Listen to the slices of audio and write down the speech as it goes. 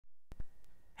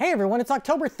Hey everyone, it's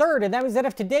October 3rd, and that means that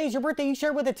if today's your birthday, you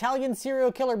share with Italian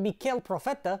serial killer Michele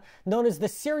Profeta, known as the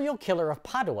serial killer of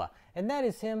Padua. And that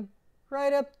is him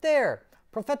right up there.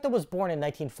 Profeta was born in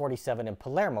 1947 in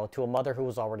Palermo to a mother who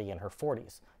was already in her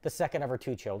 40s. The second of her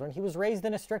two children, he was raised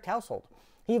in a strict household.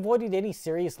 He avoided any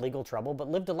serious legal trouble,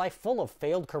 but lived a life full of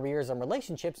failed careers and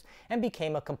relationships and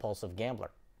became a compulsive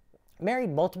gambler. Married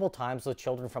multiple times with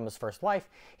children from his first wife,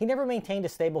 he never maintained a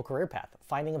stable career path,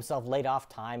 finding himself laid off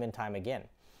time and time again.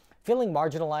 Feeling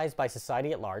marginalized by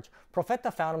society at large,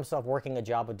 Profeta found himself working a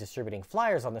job of distributing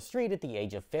flyers on the street at the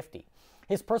age of 50.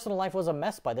 His personal life was a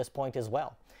mess by this point as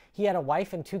well. He had a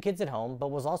wife and two kids at home, but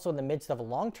was also in the midst of a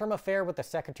long-term affair with the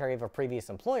secretary of a previous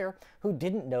employer who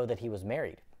didn't know that he was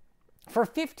married. For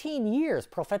 15 years,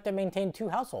 Profeta maintained two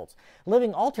households,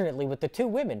 living alternately with the two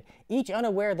women, each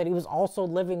unaware that he was also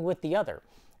living with the other.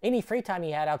 Any free time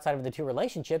he had outside of the two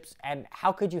relationships, and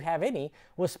how could you have any,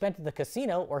 was spent at the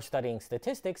casino or studying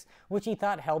statistics, which he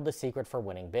thought held the secret for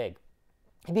winning big.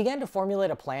 He began to formulate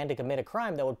a plan to commit a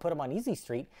crime that would put him on Easy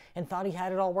Street and thought he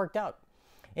had it all worked out.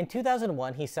 In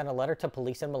 2001, he sent a letter to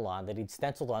police in Milan that he'd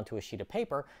stenciled onto a sheet of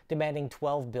paper demanding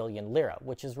 12 billion lira,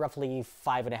 which is roughly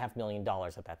 $5.5 million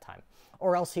at that time,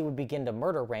 or else he would begin to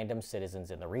murder random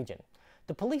citizens in the region.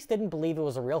 The police didn't believe it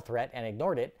was a real threat and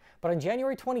ignored it, but on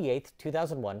January 28,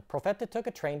 2001, Profeta took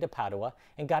a train to Padua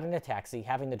and got in a taxi,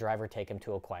 having the driver take him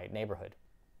to a quiet neighborhood.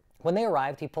 When they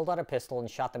arrived, he pulled out a pistol and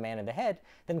shot the man in the head,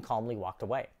 then calmly walked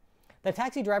away. The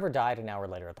taxi driver died an hour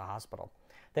later at the hospital.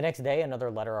 The next day,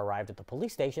 another letter arrived at the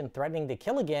police station threatening to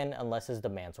kill again unless his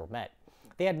demands were met.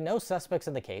 They had no suspects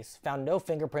in the case, found no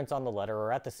fingerprints on the letter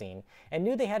or at the scene, and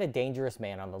knew they had a dangerous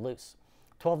man on the loose.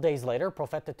 12 days later,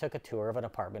 Profeta took a tour of an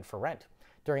apartment for rent.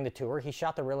 During the tour, he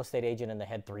shot the real estate agent in the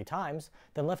head 3 times,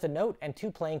 then left a note and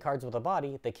 2 playing cards with a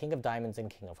body, the King of Diamonds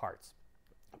and King of Hearts.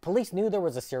 Police knew there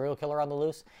was a serial killer on the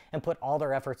loose and put all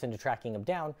their efforts into tracking him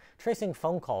down, tracing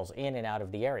phone calls in and out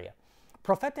of the area.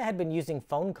 Profeta had been using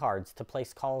phone cards to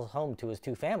place calls home to his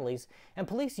 2 families, and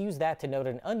police used that to note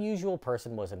an unusual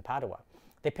person was in Padua.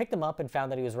 They picked him up and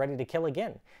found that he was ready to kill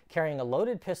again, carrying a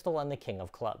loaded pistol and the King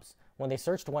of Clubs. When they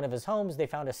searched one of his homes, they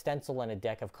found a stencil and a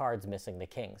deck of cards missing the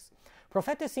kings.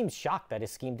 Profeta seemed shocked that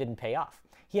his scheme didn't pay off.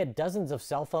 He had dozens of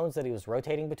cell phones that he was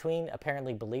rotating between,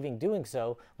 apparently believing doing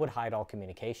so would hide all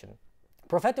communication.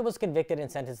 Profeta was convicted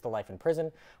and sentenced to life in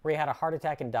prison, where he had a heart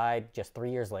attack and died just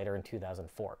 3 years later in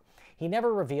 2004. He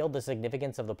never revealed the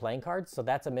significance of the playing cards, so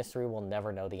that's a mystery we'll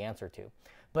never know the answer to.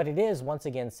 But it is, once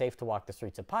again, safe to walk the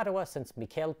streets of Padua since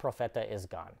Michele Profeta is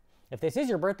gone. If this is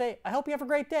your birthday, I hope you have a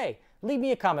great day. Leave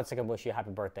me a comment so I can wish you a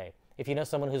happy birthday. If you know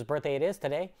someone whose birthday it is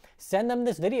today, send them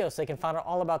this video so they can find out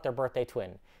all about their birthday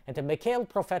twin. And to Michele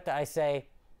Profeta, I say,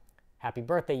 happy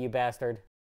birthday, you bastard.